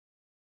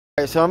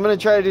Alright, so I'm going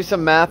to try to do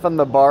some math on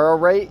the borrow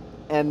rate,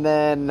 and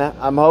then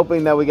I'm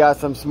hoping that we got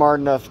some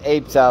smart enough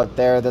apes out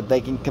there that they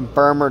can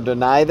confirm or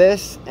deny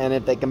this. And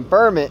if they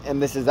confirm it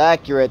and this is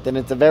accurate, then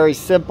it's a very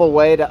simple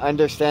way to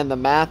understand the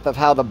math of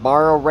how the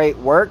borrow rate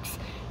works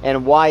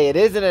and why it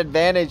is an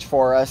advantage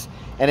for us.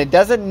 And it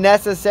doesn't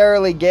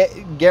necessarily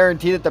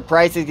guarantee that the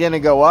price is going to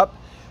go up,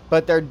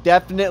 but there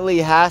definitely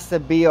has to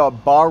be a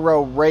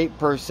borrow rate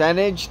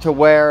percentage to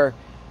where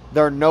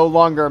they're no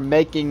longer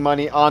making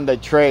money on the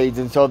trades.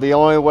 And so the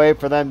only way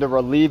for them to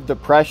relieve the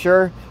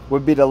pressure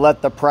would be to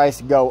let the price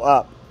go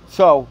up.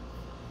 So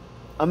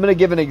I'm going to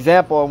give an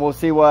example and we'll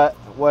see what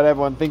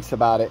everyone thinks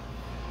about it.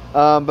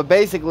 But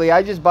basically,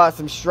 I just bought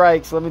some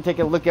strikes. Let me take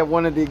a look at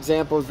one of the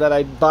examples that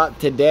I bought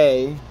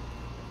today.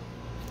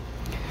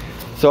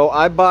 So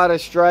I bought a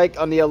strike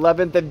on the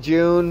 11th of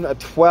June, a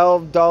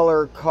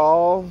 $12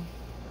 call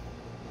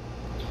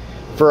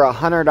for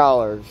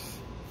 $100.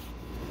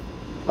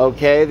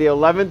 Okay, the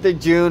 11th of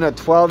June, a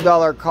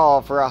 $12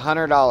 call for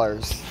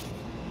 $100.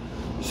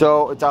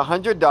 So it's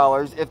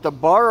 $100. If the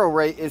borrow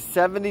rate is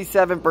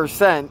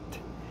 77%,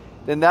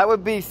 then that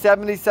would be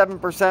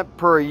 77%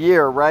 per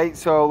year, right?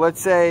 So let's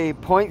say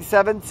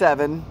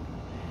 0.77.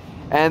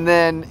 And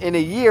then in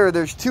a year,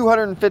 there's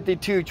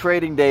 252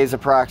 trading days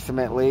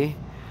approximately.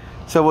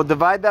 So we'll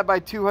divide that by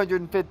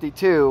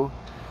 252.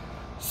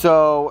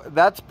 So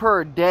that's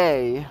per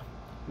day.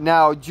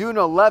 Now, June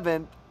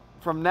 11th,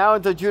 from now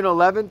until June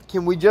 11th,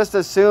 can we just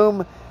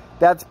assume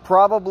that's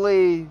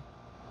probably,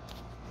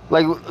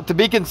 like, to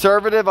be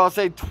conservative, I'll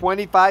say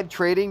 25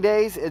 trading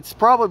days. It's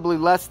probably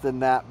less than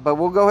that, but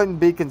we'll go ahead and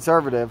be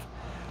conservative.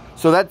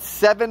 So that's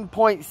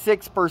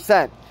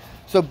 7.6%.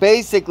 So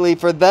basically,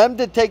 for them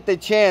to take the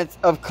chance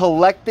of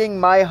collecting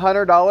my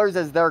 $100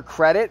 as their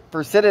credit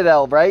for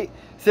Citadel, right?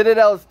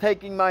 Citadel is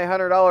taking my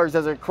 $100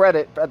 as a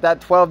credit at that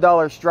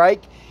 $12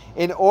 strike.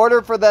 In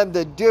order for them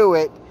to do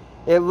it,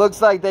 it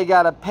looks like they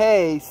got to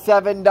pay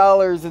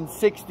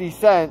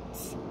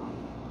 $7.60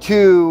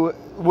 to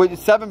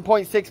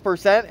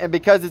 7.6%. And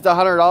because it's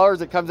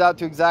 $100, it comes out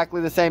to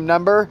exactly the same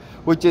number,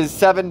 which is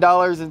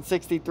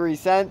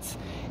 $7.63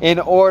 in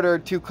order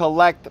to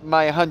collect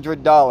my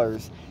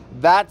 $100.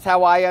 That's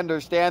how I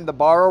understand the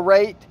borrow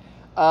rate.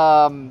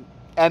 And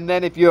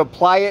then if you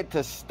apply it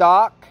to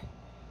stock,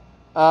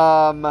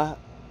 man,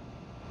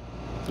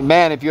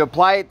 if you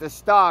apply it to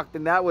stock,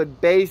 then that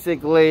would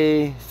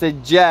basically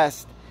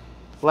suggest,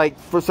 like,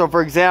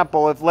 for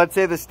example, if let's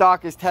say the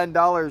stock is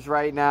 $10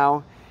 right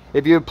now,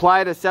 if you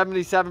apply the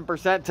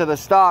 77% to the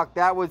stock,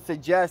 that would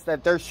suggest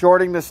that they're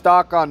shorting the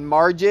stock on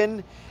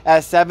margin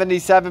at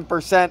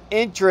 77%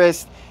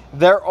 interest.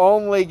 They're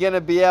only going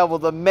to be able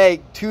to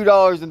make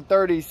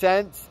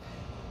 $2.30.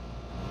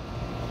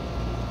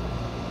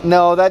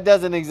 No, that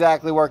doesn't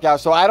exactly work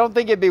out. So I don't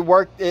think I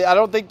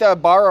don't think the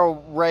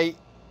borrow rate,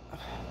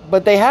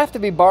 but they have to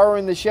be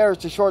borrowing the shares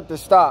to short the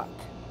stock.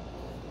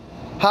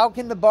 How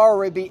can the borrow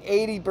rate be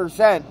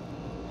 80%?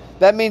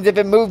 That means if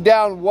it moved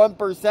down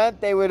 1%,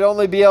 they would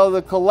only be able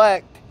to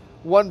collect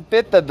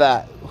 1/5 of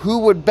that. Who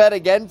would bet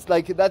against?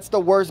 Like, that's the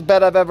worst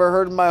bet I've ever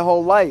heard in my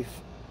whole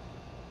life.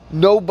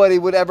 Nobody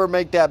would ever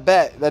make that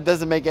bet. That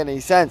doesn't make any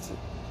sense.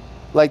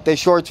 Like, the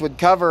shorts would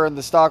cover and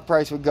the stock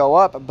price would go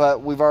up,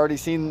 but we've already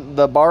seen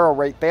the borrow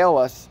rate fail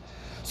us.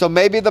 So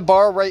maybe the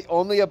borrow rate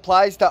only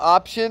applies to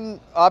option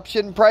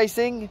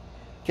pricing.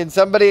 Can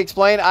somebody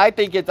explain? I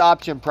think it's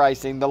option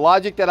pricing. The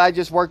logic that I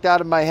just worked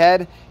out in my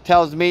head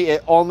tells me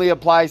it only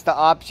applies to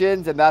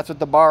options, and that's what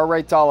the borrow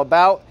rate's all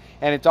about.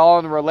 And it's all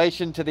in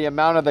relation to the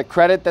amount of the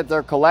credit that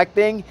they're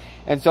collecting.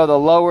 And so the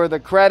lower the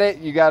credit,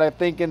 you got to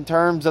think in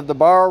terms of the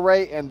borrow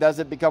rate, and does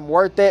it become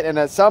worth it? And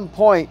at some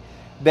point,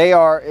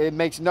 it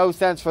makes no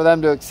sense for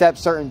them to accept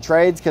certain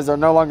trades because they're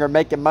no longer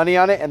making money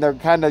on it, and they're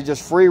kind of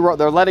just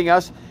they're letting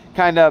us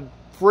kind of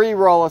free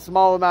roll a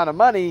small amount of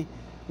money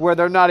where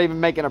they're not even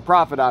making a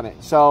profit on it.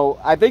 So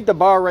I think the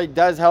borrow rate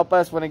does help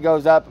us when it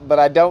goes up, but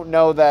I don't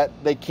know that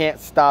they can't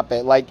stop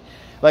it. Like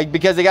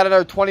because they got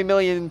another 20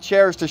 million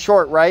shares to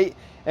short, right?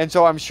 And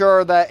so I'm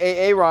sure that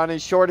Aaron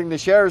is shorting the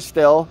shares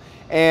still.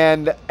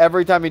 And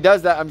every time he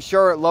does that, I'm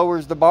sure it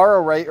lowers the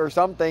borrow rate or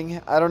something.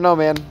 I don't know,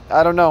 man.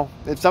 I don't know.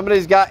 If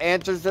somebody's got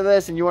answers to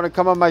this and you want to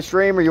come on my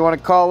stream or you want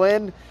to call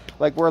in,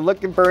 like, we're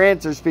looking for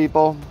answers,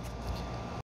 people.